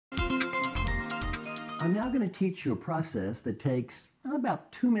I'm now going to teach you a process that takes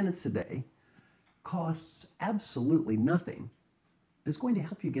about 2 minutes a day, costs absolutely nothing, is going to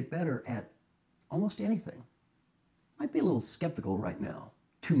help you get better at almost anything. Might be a little skeptical right now.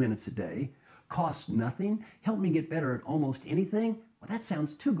 2 minutes a day, costs nothing, help me get better at almost anything? Well, that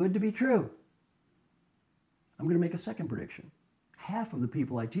sounds too good to be true. I'm going to make a second prediction. Half of the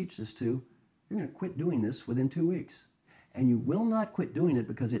people I teach this to, you're going to quit doing this within 2 weeks. And you will not quit doing it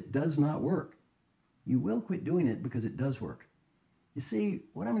because it does not work. You will quit doing it because it does work. You see,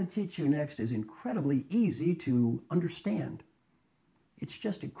 what I'm going to teach you next is incredibly easy to understand. It's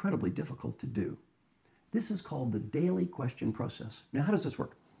just incredibly difficult to do. This is called the daily question process. Now, how does this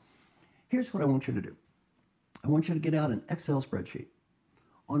work? Here's what I want you to do. I want you to get out an Excel spreadsheet.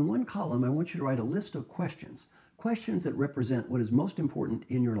 On one column, I want you to write a list of questions, questions that represent what is most important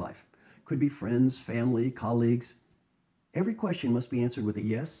in your life. Could be friends, family, colleagues. Every question must be answered with a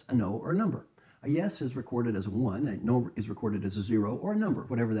yes, a no, or a number. A yes is recorded as a 1, a no is recorded as a 0, or a number,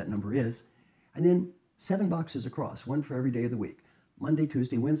 whatever that number is. And then 7 boxes across, one for every day of the week. Monday,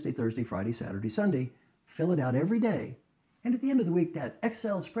 Tuesday, Wednesday, Thursday, Friday, Saturday, Sunday. Fill it out every day. And at the end of the week, that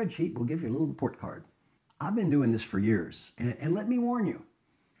Excel spreadsheet will give you a little report card. I've been doing this for years, and let me warn you,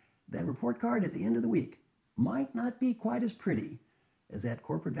 that report card at the end of the week might not be quite as pretty as that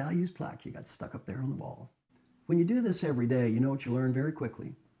corporate values plaque you got stuck up there on the wall. When you do this every day, you know what you learn very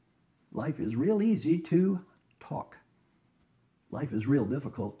quickly. Life is real easy to talk. Life is real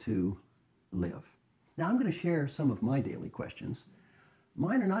difficult to live. Now, I'm going to share some of my daily questions.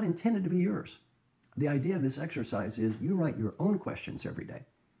 Mine are not intended to be yours. The idea of this exercise is you write your own questions every day.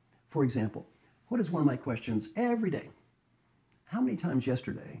 For example, what is one of my questions every day? How many times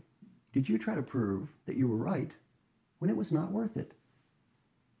yesterday did you try to prove that you were right when it was not worth it?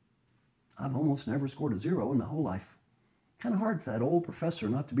 I've almost never scored a 0 in my whole life. Kind of hard for that old professor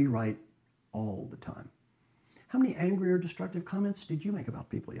not to be right all the time. How many angry or destructive comments did you make about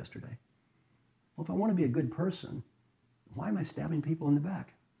people yesterday? Well, if I want to be a good person, why am I stabbing people in the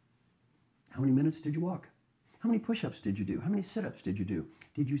back? How many minutes did you walk? How many push-ups did you do? How many sit-ups did you do?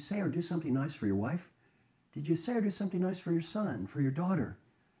 Did you say or do something nice for your wife? Did you say or do something nice for your son, for your daughter,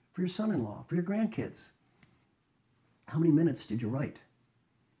 for your son-in-law, for your grandkids? How many minutes did you write?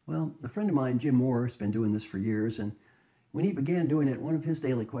 Well, a friend of mine, Jim Moore, has been doing this for years, and when he began doing it, one of his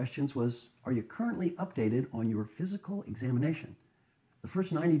daily questions was, are you currently updated on your physical examination? The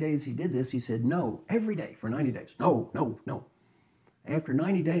first 90 days he did this, he said, no, every day for 90 days. No, no, no. After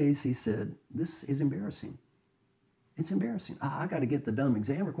 90 days, he said, this is embarrassing. It's embarrassing. I got to get the dumb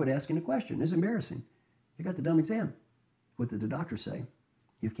exam or quit asking the question. It's embarrassing. You got the dumb exam. What did the doctor say?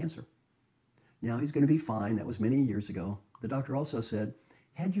 You have cancer. Now he's going to be fine. That was many years ago. The doctor also said,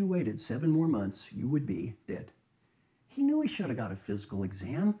 had you waited 7 more months, you would be dead. He knew he should have got a physical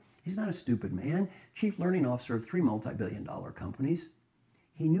exam. He's not a stupid man. Chief learning officer of 3 multi-billion-dollar companies.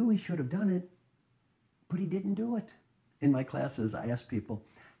 He knew he should have done it, but he didn't do it. In my classes, I ask people,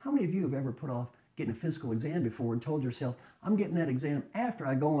 how many of you have ever put off getting a physical exam before and told yourself, I'm getting that exam after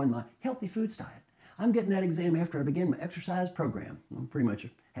I go on my healthy foods diet. I'm getting that exam after I begin my exercise program. Well, pretty much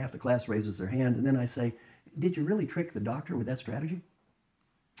half the class raises their hand, and then I say, did you really trick the doctor with that strategy?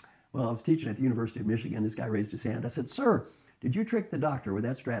 Well, I was teaching at the University of Michigan. This guy raised his hand. I said, sir, did you trick the doctor with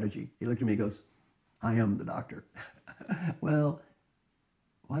that strategy? He looked at me and goes, I am the doctor. Well,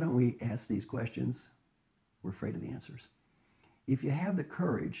 why don't we ask these questions? We're afraid of the answers. If you have the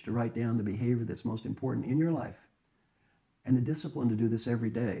courage to write down the behavior that's most important in your life and the discipline to do this every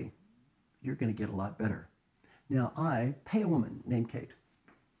day, you're going to get a lot better. Now, I pay a woman named Kate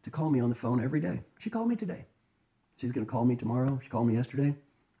to call me on the phone every day. She called me today. She's going to call me tomorrow. She called me yesterday.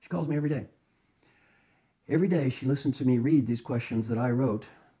 She calls me every day. Every day she listens to me read these questions that I wrote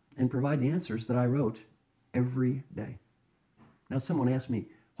and provide the answers that I wrote every day. Now someone asked me,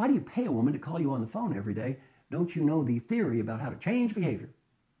 why do you pay a woman to call you on the phone every day? Don't you know the theory about how to change behavior?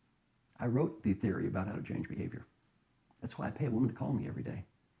 I wrote the theory about how to change behavior. That's why I pay a woman to call me every day.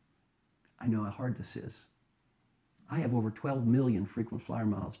 I know how hard this is. I have over 12 million frequent flyer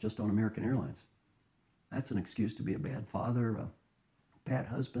miles just on American Airlines. That's an excuse to be a bad father, a bad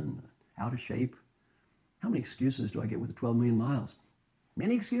husband, out of shape. How many excuses do I get with the 12 million miles?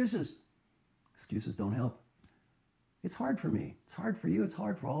 Many excuses. Excuses don't help. It's hard for me. It's hard for you. It's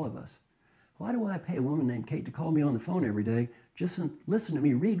hard for all of us. Why do I pay a woman named Kate to call me on the phone every day, just listen to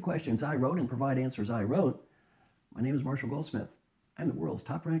me read questions I wrote and provide answers I wrote? My name is Marshall Goldsmith. I'm the world's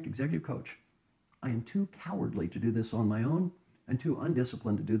top-ranked executive coach. I am too cowardly to do this on my own and too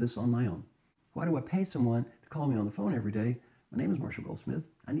undisciplined to do this on my own. Why do I pay someone to call me on the phone every day? My name is Marshall Goldsmith.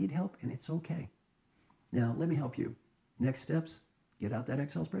 I need help, and it's okay. Now, let me help you. Next steps, get out that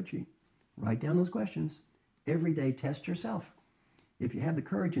Excel spreadsheet. Write down those questions. Every day, test yourself. If you have the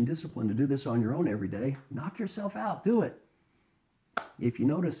courage and discipline to do this on your own every day, knock yourself out. Do it. If you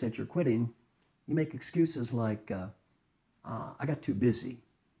notice that you're quitting, you make excuses like, I got too busy,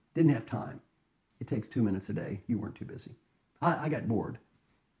 didn't have time. It takes 2 minutes a day. You weren't too busy. I got bored.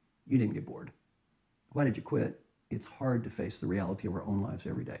 You didn't get bored. Why did you quit? It's hard to face the reality of our own lives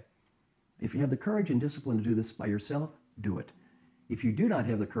every day. If you have the courage and discipline to do this by yourself, do it. If you do not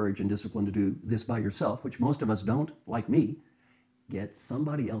have the courage and discipline to do this by yourself, which most of us don't, like me, get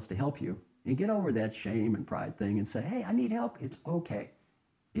somebody else to help you and get over that shame and pride thing and say, hey, I need help. It's okay.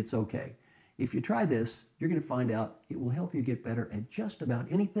 It's okay. If you try this, you're going to find out it will help you get better at just about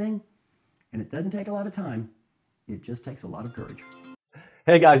anything. And it doesn't take a lot of time. It just takes a lot of courage.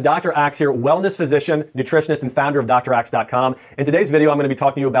 Hey guys, Dr. Axe here, wellness physician, nutritionist, and founder of draxe.com. In today's video, I'm going to be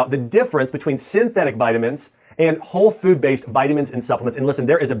talking to you about the difference between synthetic vitamins and whole food-based vitamins and supplements. And listen,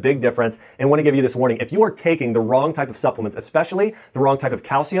 there is a big difference, and I want to give you this warning. If you are taking the wrong type of supplements, especially the wrong type of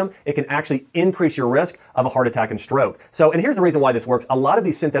calcium, it can actually increase your risk of a heart attack and stroke. So, and here's the reason why this works. A lot of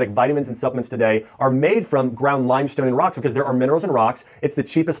these synthetic vitamins and supplements today are made from ground limestone and rocks because there are minerals in rocks. It's the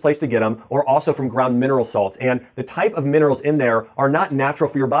cheapest place to get them, or also from ground mineral salts. And the type of minerals in there are not natural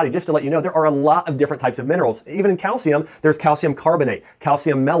for your body. Just to let you know, there are a lot of different types of minerals. Even in calcium, there's calcium carbonate,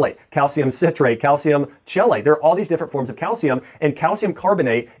 calcium malate, calcium citrate, calcium chelate. There are all these different forms of calcium, and calcium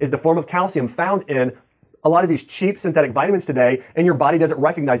carbonate is the form of calcium found in a lot of these cheap synthetic vitamins today, and your body doesn't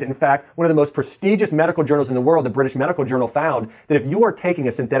recognize it. In fact, one of the most prestigious medical journals in the world, the British Medical Journal, found that if you are taking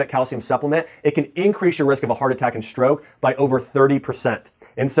a synthetic calcium supplement, it can increase your risk of a heart attack and stroke by over 30%.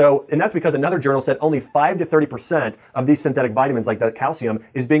 And that's because another journal said only 5 to 30% of these synthetic vitamins, like the calcium,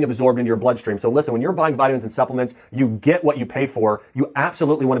 is being absorbed into your bloodstream. So listen, when you're buying vitamins and supplements, you get what you pay for. You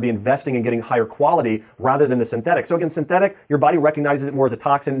absolutely want to be investing in getting higher quality rather than the synthetic. So again, synthetic, your body recognizes it more as a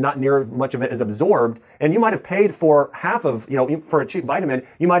toxin, not near much of it is absorbed. And you might have paid for half of, for a cheap vitamin,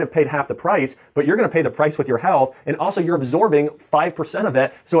 you might have paid half the price, but you're going to pay the price with your health. And also you're absorbing 5% of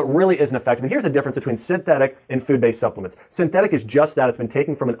it. So it really isn't effective. And here's the difference between synthetic and food-based supplements. Synthetic is just that. It's been taken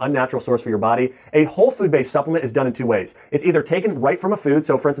from an unnatural source for your body. A whole food-based supplement is done in two ways. It's either taken right from a food,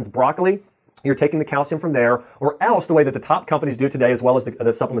 so for instance, broccoli, you're taking the calcium from there, or else the way that the top companies do today, as well as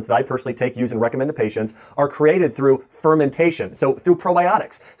the supplements that I personally take, use, and recommend to patients, are created through fermentation, so through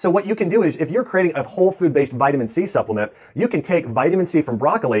probiotics. So what you can do is, if you're creating a whole food-based vitamin C supplement, you can take vitamin C from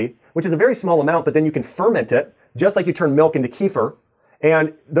broccoli, which is a very small amount, but then you can ferment it, just like you turn milk into kefir.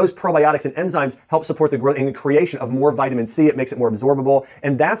 And those probiotics and enzymes help support the growth and the creation of more vitamin C. It makes it more absorbable.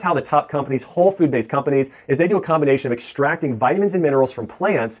 And that's how the top companies, whole food-based companies, is they do a combination of extracting vitamins and minerals from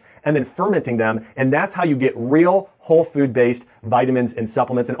plants and then fermenting them. And that's how you get real whole food-based vitamins and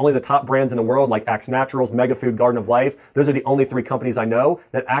supplements. And only the top brands in the world, like Axe Naturals, Mega Food, Garden of Life, those are the only 3 companies I know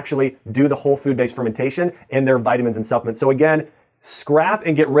that actually do the whole food-based fermentation in their vitamins and supplements. So again, scrap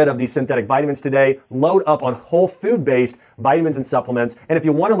and get rid of these synthetic vitamins today. Load up on whole food-based vitamins and supplements. And if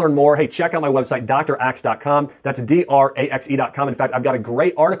you want to learn more, hey, check out my website, draxe.com. That's draxe.com. In fact, I've got a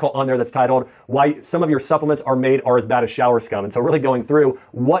great article on there that's titled Why Some of Your Supplements Are as Bad as Shower Scum. And so really going through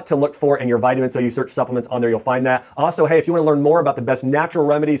what to look for in your vitamins. So you search supplements on there, you'll find that. Also, hey, if you want to learn more about the best natural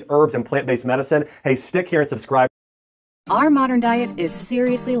remedies, herbs, and plant-based medicine, hey, stick here and subscribe. Our modern diet is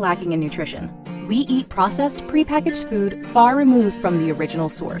seriously lacking in nutrition. We eat processed, prepackaged food far removed from the original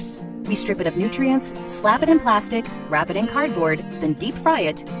source. We strip it of nutrients, slap it in plastic, wrap it in cardboard, then deep fry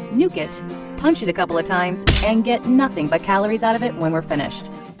it, nuke it, punch it a couple of times, and get nothing but calories out of it when we're finished.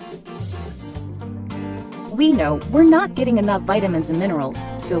 We know we're not getting enough vitamins and minerals,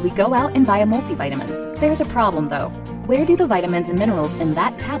 so we go out and buy a multivitamin. There's a problem though. Where do the vitamins and minerals in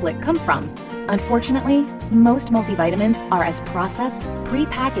that tablet come from? Unfortunately, most multivitamins are as processed,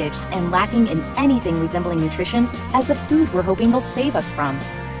 pre-packaged, and lacking in anything resembling nutrition as the food we're hoping they'll save us from.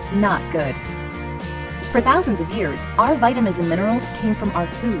 Not good. For thousands of years, our vitamins and minerals came from our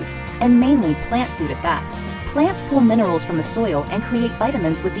food, and mainly plant food at that. Plants pull minerals from the soil and create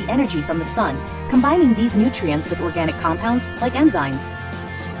vitamins with the energy from the sun, combining these nutrients with organic compounds like enzymes.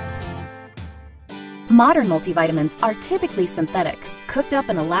 Modern multivitamins are typically synthetic, cooked up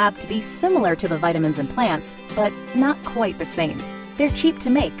in a lab to be similar to the vitamins in plants, but not quite the same. They're cheap to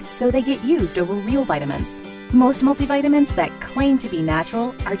make, so they get used over real vitamins. Most multivitamins that claim to be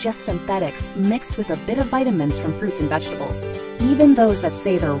natural are just synthetics mixed with a bit of vitamins from fruits and vegetables. Even those that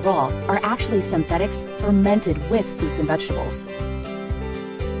say they're raw are actually synthetics fermented with fruits and vegetables.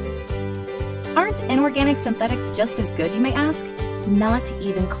 Aren't inorganic synthetics just as good, you may ask? Not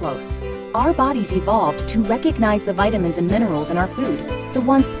even close. Our bodies evolved to recognize the vitamins and minerals in our food, the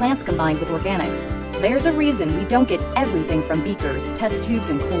ones plants combined with organics. There's a reason we don't get everything from beakers, test tubes,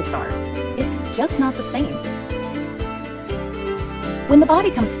 and coal tar. It's just not the same. When the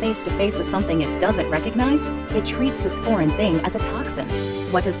body comes face to face with something it doesn't recognize, it treats this foreign thing as a toxin.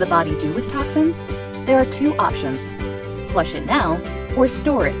 What does the body do with toxins? There are two options. Flush it now, or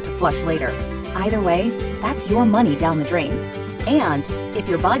store it to flush later. Either way, that's your money down the drain. And if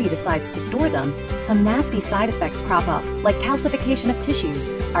your body decides to store them, some nasty side effects crop up, like calcification of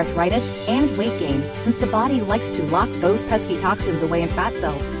tissues, arthritis, and weight gain, since the body likes to lock those pesky toxins away in fat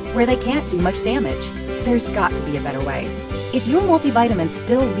cells, where they can't do much damage. There's got to be a better way. If your multivitamin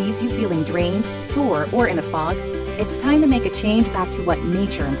still leaves you feeling drained, sore, or in a fog, it's time to make a change back to what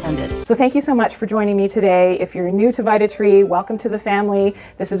nature intended. So thank you so much for joining me today. If you're new to VitaTree, welcome to the family.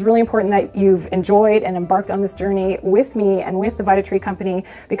 This is really important that you've enjoyed and embarked on this journey with me and with the VitaTree company,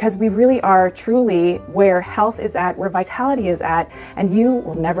 because we really are truly where health is at, where vitality is at, and you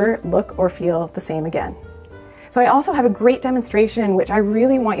will never look or feel the same again. So I also have a great demonstration which I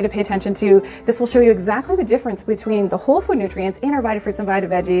really want you to pay attention to. This will show you exactly the difference between the whole food nutrients in our VitaFruits and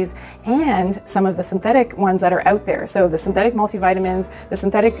VitaVeggies and some of the synthetic ones that are out there. So the synthetic multivitamins, the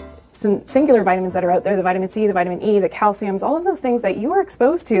synthetic singular vitamins that are out there, the vitamin C, the vitamin E, the calciums, all of those things that you are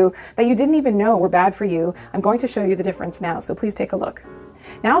exposed to that you didn't even know were bad for you. I'm going to show you the difference now, so please take a look.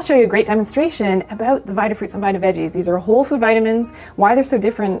 Now I'll show you a great demonstration about the VitaFruits and VitaVeggies. These are whole food vitamins, why they're so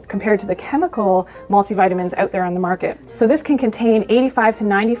different compared to the chemical multivitamins out there on the market. So this can contain 85 to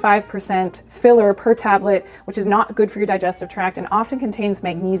 95% filler per tablet, which is not good for your digestive tract, and often contains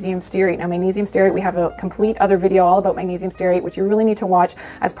magnesium stearate. Now magnesium stearate, we have a complete other video all about magnesium stearate, which you really need to watch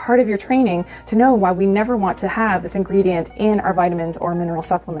as part of your training to know why we never want to have this ingredient in our vitamins or mineral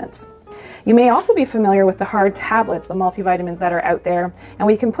supplements. You may also be familiar with the hard tablets, the multivitamins that are out there, and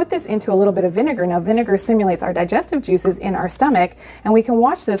we can put this into a little bit of vinegar. Now vinegar simulates our digestive juices in our stomach, and we can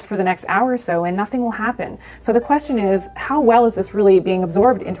watch this for the next hour or so and nothing will happen. So the question is, how well is this really being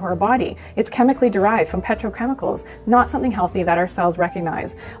absorbed into our body? It's chemically derived from petrochemicals, not something healthy that our cells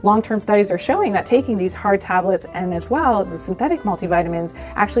recognize. Long-term studies are showing that taking these hard tablets and as well the synthetic multivitamins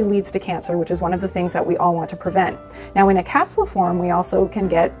actually leads to cancer, which is one of the things that we all want to prevent. Now in a capsule form, we also can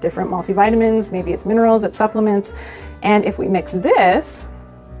get different multivitamins, maybe it's minerals, it's supplements, and if we mix this,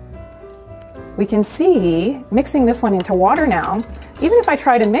 we can see, mixing this one into water now, even if I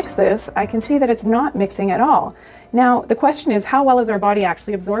try to mix this, I can see that it's not mixing at all. Now, the question is, how well is our body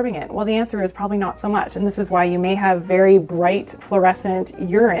actually absorbing it? Well, the answer is probably not so much, and this is why you may have very bright fluorescent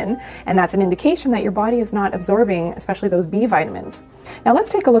urine, and that's an indication that your body is not absorbing, especially those B vitamins. Now,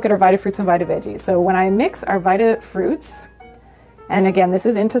 let's take a look at our VitaFruits and VitaVeggies. So when I mix our VitaFruits, and again, this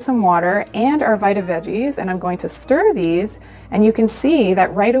is into some water, and our VitaVeggies, and I'm going to stir these, and you can see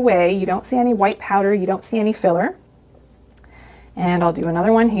that right away, you don't see any white powder, you don't see any filler. And I'll do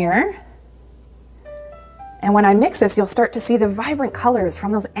another one here. And when I mix this, you'll start to see the vibrant colors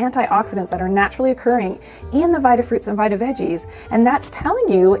from those antioxidants that are naturally occurring in the VitaFruits and VitaVeggies. And that's telling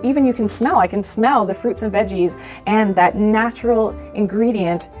you, even you can smell, I can smell the fruits and veggies and that natural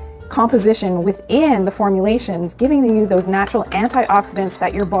ingredient composition within the formulations, giving you those natural antioxidants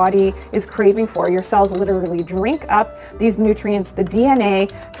that your body is craving for. Your cells literally drink up these nutrients, the DNA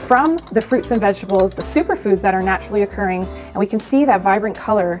from the fruits and vegetables, the superfoods that are naturally occurring, and we can see that vibrant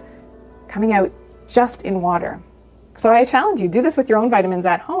color coming out just in water. So I challenge you, do this with your own vitamins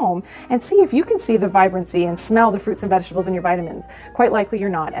at home and see if you can see the vibrancy and smell the fruits and vegetables in your vitamins. Quite likely you're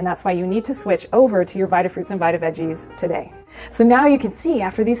not, and that's why you need to switch over to your VitaFruits and VitaVeggies today. So now you can see,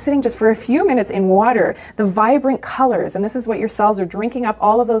 after these sitting just for a few minutes in water, the vibrant colors, and this is what your cells are drinking up,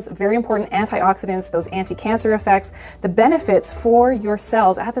 all of those very important antioxidants, those anti-cancer effects, the benefits for your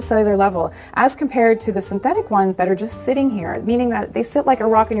cells at the cellular level, as compared to the synthetic ones that are just sitting here, meaning that they sit like a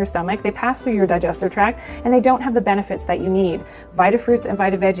rock in your stomach, they pass through your digestive tract, and they don't have the benefits that you need. VitaFruits and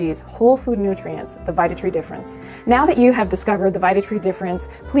VitaVeggies, whole food nutrients, the VitaTree difference. Now that you have discovered the VitaTree difference,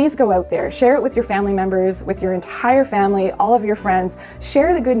 please go out there, share it with your family members, with your entire family, all of your friends.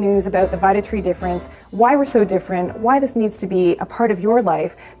 Share the good news about the VitaTree difference, why we're so different, why this needs to be a part of your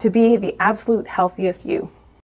life to be the absolute healthiest you.